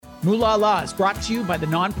Moolah Law is brought to you by the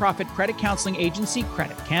nonprofit credit counseling agency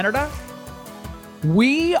Credit Canada.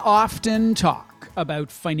 We often talk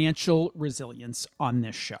about financial resilience on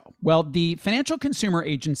this show. Well, the Financial Consumer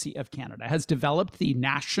Agency of Canada has developed the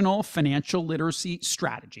National Financial Literacy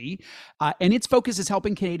Strategy, and its focus is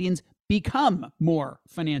helping Canadians become more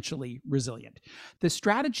financially resilient. The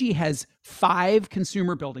strategy has 5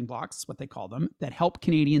 consumer building blocks, what they call them, that help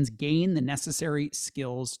Canadians gain the necessary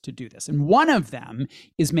skills to do this. And one of them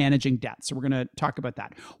is managing debt. So we're going to talk about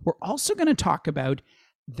that. We're also going to talk about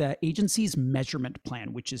the agency's measurement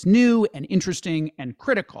plan, which is new and interesting and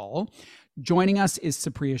critical. Joining us is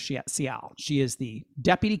Supriya Syal. She is the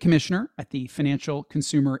Deputy Commissioner at the Financial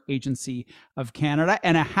Consumer Agency of Canada.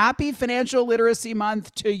 And a happy Financial Literacy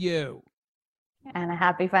Month to you. And a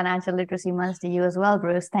happy Financial Literacy Month to you as well,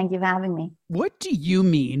 Bruce. Thank you for having me. What do you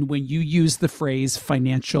mean when you use the phrase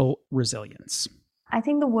financial resilience? I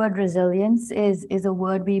think the word resilience is a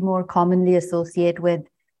word we more commonly associate with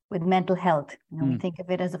mental health. We think of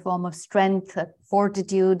it as a form of strength,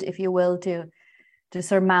 fortitude, if you will, to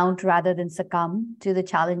surmount rather than succumb to the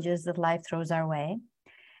challenges that life throws our way.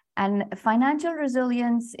 And financial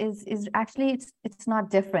resilience is actually, it's not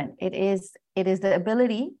different. It is the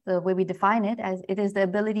ability, the way we define it, as it is the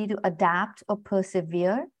ability to adapt or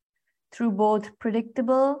persevere through both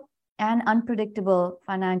predictable and unpredictable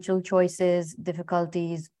financial choices,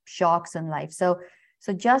 difficulties, shocks in life. So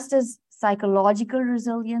just as psychological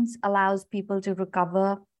resilience allows people to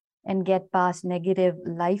recover and get past negative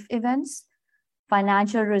life events,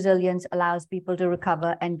 financial resilience allows people to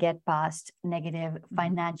recover and get past negative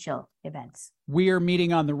financial events. We are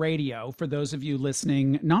meeting on the radio for those of you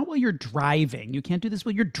listening, not while you're driving. You can't do this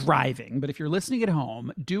while you're driving, but if you're listening at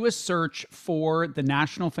home, do a search for the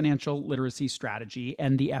National Financial Literacy Strategy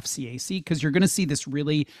and the FCAC, because you're going to see this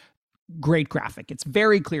really great graphic. It's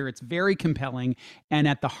very clear. It's very compelling. And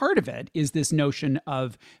at the heart of it is this notion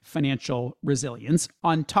of financial resilience.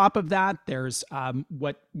 On top of that, there's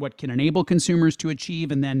what can enable consumers to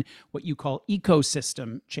achieve, and then what you call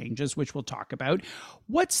ecosystem changes, which we'll talk about.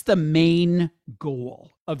 What's the main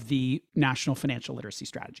goal of the National Financial Literacy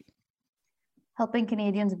Strategy? Helping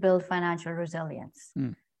Canadians build financial resilience.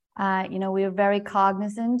 We are very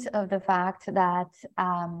cognizant of the fact that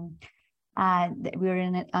we're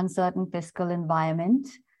in an uncertain fiscal environment.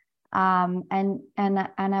 And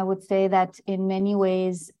I would say that in many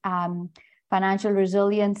ways, financial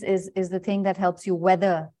resilience is the thing that helps you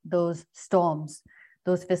weather those storms,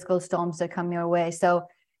 those fiscal storms that come your way. So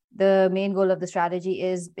the main goal of the strategy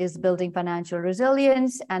is building financial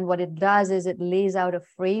resilience. And what it does is it lays out a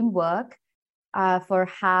framework for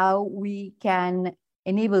how we can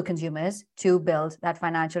enable consumers to build that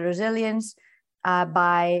financial resilience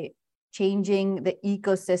by changing the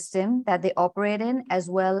ecosystem that they operate in, as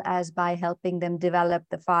well as by helping them develop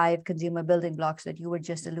the 5 consumer building blocks that you were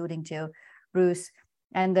just alluding to, Bruce.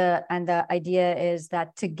 And the idea is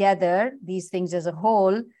that together, these things as a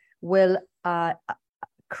whole will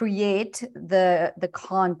create the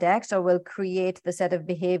context, or will create the set of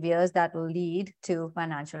behaviors that will lead to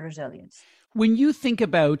financial resilience. When you think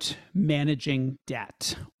about managing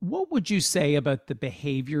debt, what would you say about the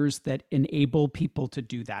behaviors that enable people to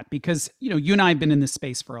do that? Because, you and I have been in this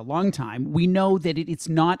space for a long time. We know that it's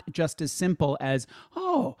not just as simple as,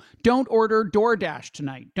 don't order DoorDash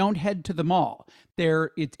tonight. Don't head to the mall.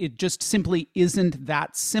 It just simply isn't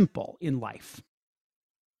that simple in life.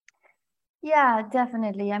 Yeah,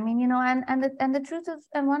 definitely. I mean, and the truth of,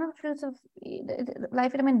 and one of the truths of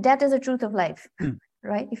life, debt is a truth of life,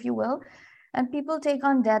 right? If you will. And people take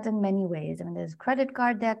on debt in many ways. There's credit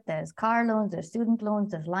card debt, there's car loans, there's student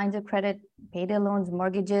loans, there's lines of credit, payday loans,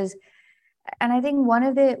 mortgages. And I think one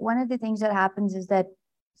of the things that happens is that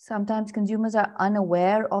sometimes consumers are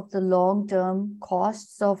unaware of the long-term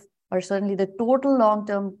costs of, or certainly the total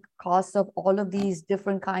long-term costs of all of these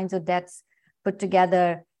different kinds of debts put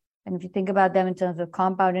together. And if you think about them in terms of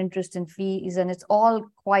compound interest and fees, and it's all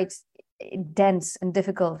quite dense and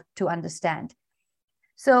difficult to understand.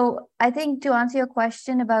 So I think to answer your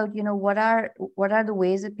question about, what are the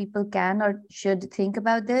ways that people can or should think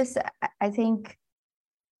about this, I think,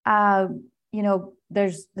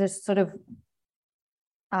 there's sort of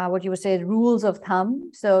what you would say rules of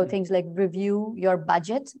thumb. So things like review your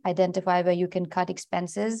budget, identify where you can cut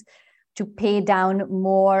expenses to pay down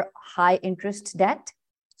more high interest debt.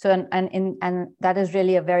 So, and that is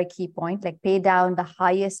really a very key point, like pay down the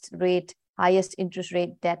highest interest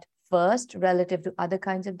rate debt first relative to other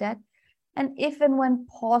kinds of debt. And if and when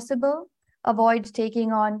possible, avoid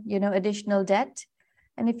taking on, additional debt.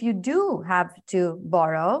 And if you do have to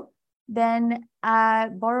borrow, then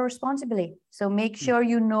borrow responsibly. So make sure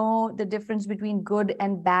you know the difference between good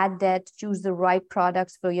and bad debt, choose the right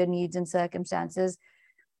products for your needs and circumstances,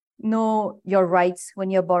 know your rights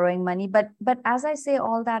when you're borrowing money. But as I say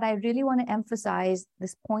all that, I really want to emphasize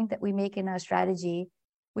this point that we make in our strategy,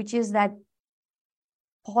 which is that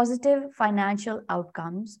positive financial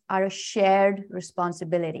outcomes are a shared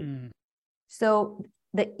responsibility. So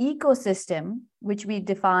the ecosystem, which we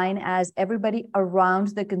define as everybody around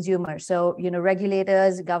the consumer. So,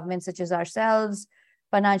 regulators, governments such as ourselves,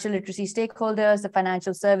 financial literacy stakeholders, the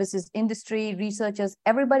financial services industry, researchers,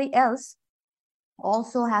 everybody else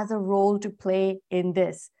also has a role to play in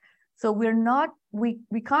this. So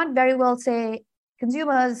we can't very well say,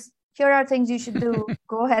 consumers, here are things you should do,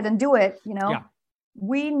 go ahead and do it, Yeah.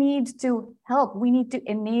 We need to help, we need to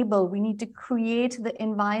enable, we need to create the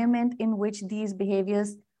environment in which these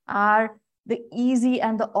behaviors are the easy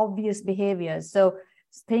and the obvious behaviors. So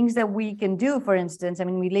things that we can do, for instance,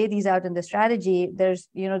 we lay these out in the strategy, there's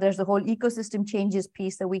the whole ecosystem changes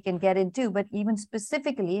piece that we can get into, but even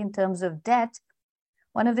specifically in terms of debt,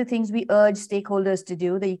 one of the things we urge stakeholders to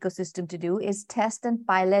do, the ecosystem to do, is test and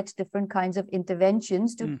pilot different kinds of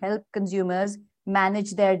interventions to help consumers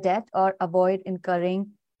manage their debt or avoid incurring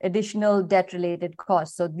additional debt-related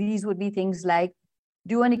costs. So these would be things like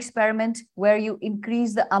do an experiment where you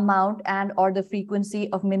increase the amount and or the frequency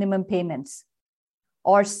of minimum payments,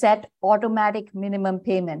 or set automatic minimum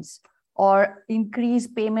payments, or increase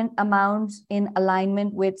payment amounts in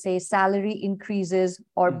alignment with, say, salary increases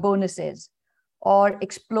or bonuses, or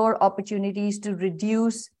explore opportunities to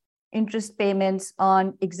reduce interest payments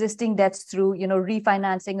on existing debts through,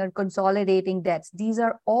 refinancing or consolidating debts. These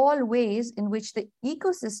are all ways in which the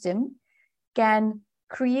ecosystem can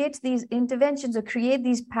create these interventions or create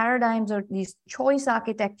these paradigms or these choice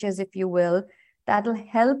architectures, if you will, that will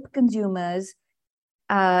help consumers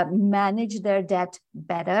manage their debt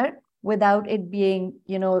better without it being,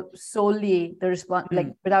 solely the response,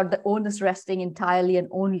 without the onus resting entirely and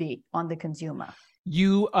only on the consumer.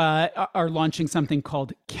 You are launching something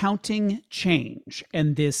called Counting Change,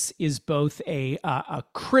 and this is both a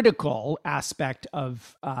critical aspect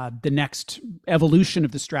of the next evolution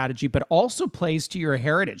of the strategy, but also plays to your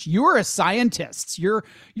heritage. You're a scientist. Your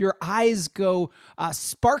eyes go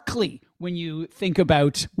sparkly when you think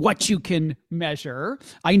about what you can measure.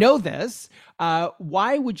 I know this.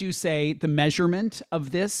 Why would you say the measurement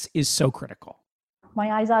of this is so critical? My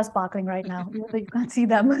eyes are sparkling right now. You can't see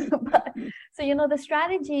them. So, the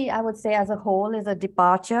strategy, I would say as a whole, is a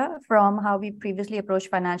departure from how we previously approached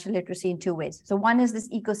financial literacy in two ways. So one is this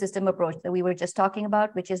ecosystem approach that we were just talking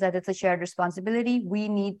about, which is that it's a shared responsibility. We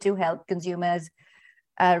need to help consumers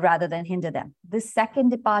rather than hinder them. The second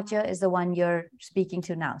departure is the one you're speaking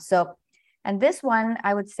to now. And this one,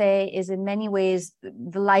 I would say, is in many ways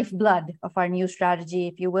the lifeblood of our new strategy,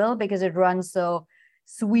 if you will, because it runs so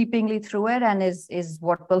sweepingly through it and is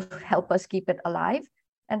what will help us keep it alive.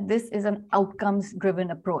 And this is an outcomes-driven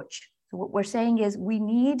approach. So what we're saying is we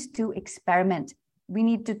need to experiment. We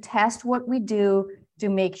need to test what we do to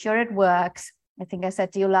make sure it works. I think I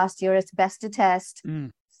said to you last year, it's best to test,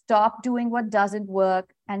 stop doing what doesn't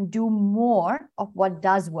work and do more of what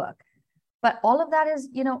does work. But all of that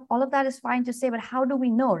is fine to say, but how do we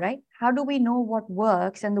know, right? How do we know what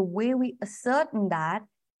works? And the way we ascertain that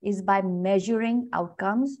is by measuring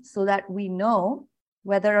outcomes so that we know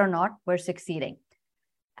whether or not we're succeeding.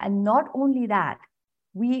 And not only that,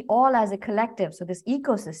 we all as a collective, so this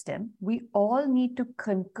ecosystem, we all need to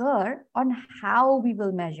concur on how we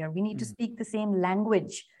will measure. We need to speak the same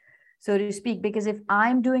language, so to speak, because if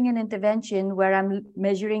I'm doing an intervention where I'm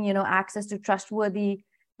measuring, access to trustworthy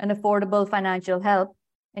and affordable financial help,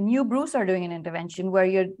 and you, Bruce, are doing an intervention where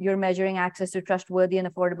you're measuring access to trustworthy and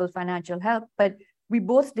affordable financial help, but we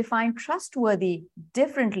both define trustworthy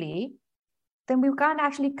differently, then we can't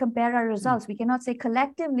actually compare our results. We cannot say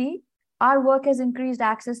collectively, our work has increased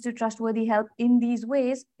access to trustworthy help in these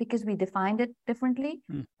ways because we defined it differently.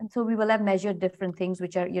 And so we will have measured different things,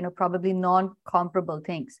 which are, probably non-comparable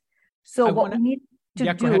things. So what we need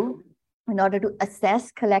to do in order to assess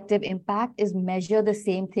collective impact is measure the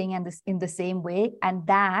same thing and in the same way. And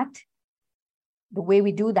that, the way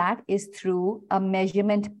we do that is through a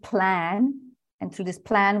measurement plan. And through this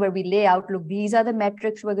plan where we lay out, look, these are the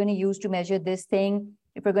metrics we're going to use to measure this thing.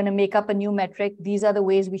 If we're going to make up a new metric, these are the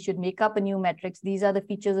ways we should make up a new metrics. These are the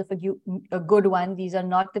features of a good one. These are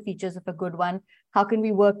not the features of a good one. How can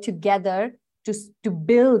we work together to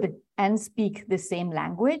build and speak the same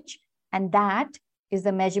language? And that is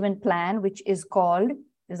the measurement plan, which is called,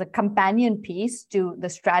 there's a companion piece to the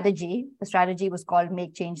strategy. The strategy was called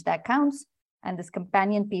Make Change That Counts. And this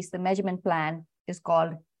companion piece, the measurement plan, is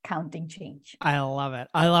called counting change. I love it.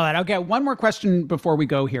 I love it. Okay, one more question before we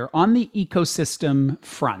go here. On the ecosystem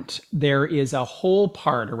front, there is a whole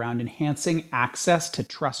part around enhancing access to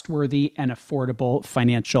trustworthy and affordable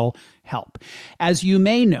financial help. As you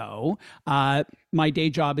may know, my day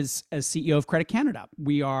job is as CEO of Credit Canada.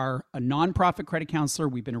 We are a nonprofit credit counselor.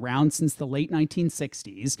 We've been around since the late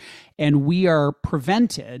 1960s, and we are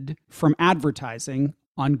prevented from advertising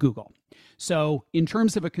on Google. So in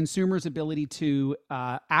terms of a consumer's ability to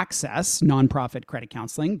access nonprofit credit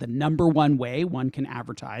counseling, the number one way one can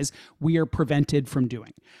advertise, we are prevented from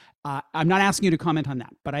doing. I'm not asking you to comment on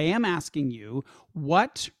that, but I am asking you,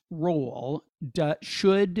 what role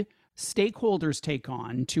should stakeholders take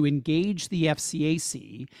on to engage the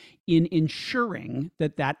FCAC in ensuring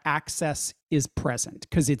that that access is present?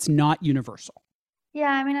 Because it's not universal. Yeah,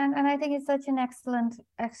 I mean, and I think it's such an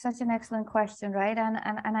excellent question, right?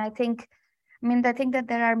 And I think that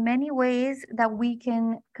there are many ways that we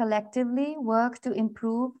can collectively work to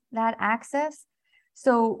improve that access.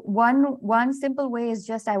 So one simple way is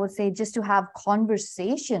I would say, to have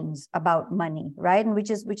conversations about money, right? And which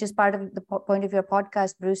is part of the point of your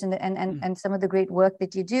podcast, Bruce, and some of the great work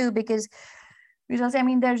that you do, because I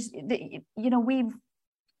mean, there's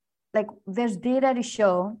data to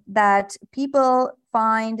show that people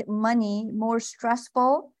find money more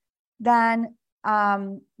stressful than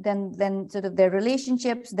sort of their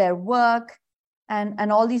relationships, their work,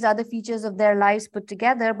 and all these other features of their lives put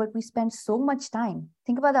together. But we spend so much time.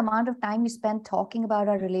 Think about the amount of time we spend talking about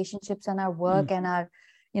our relationships and our work and our,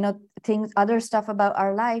 other stuff about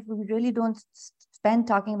our life. We really don't spend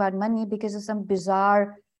talking about money because of some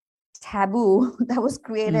bizarre taboo that was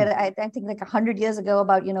created, I think, like 100 years ago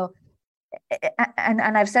about, and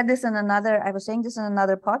I was saying this in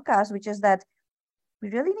another podcast, which is that we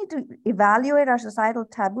really need to evaluate our societal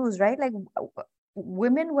taboos, right? Like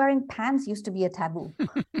women wearing pants used to be a taboo.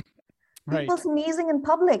 Right. People sneezing in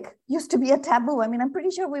public used to be a taboo. I mean, I'm pretty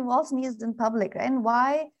sure we've all sneezed in public, right? And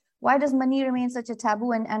why does money remain such a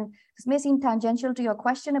taboo? And this may seem tangential to your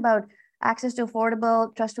question about access to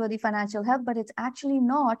affordable, trustworthy financial help, but it's actually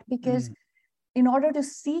not, because in order to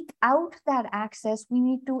seek out that access, we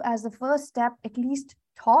need to, as the first step, at least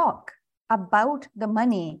talk about the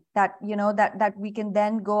money that we can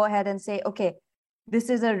then go ahead and say, okay, this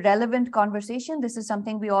is a relevant conversation. This is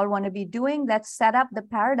something we all want to be doing. Let's set up the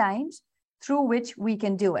paradigms through which we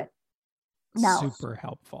can do it. Now, super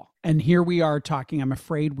helpful. And here we are talking. I'm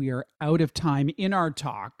afraid we are out of time in our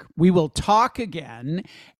talk. We will talk again.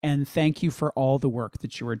 And thank you for all the work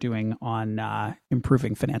that you are doing on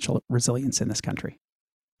improving financial resilience in this country.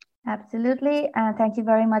 Absolutely. Thank you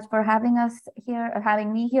very much for having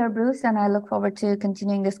me here, Bruce. And I look forward to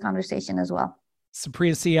continuing this conversation as well.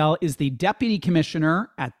 Supriya Syal is the Deputy Commissioner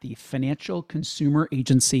at the Financial Consumer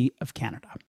Agency of Canada.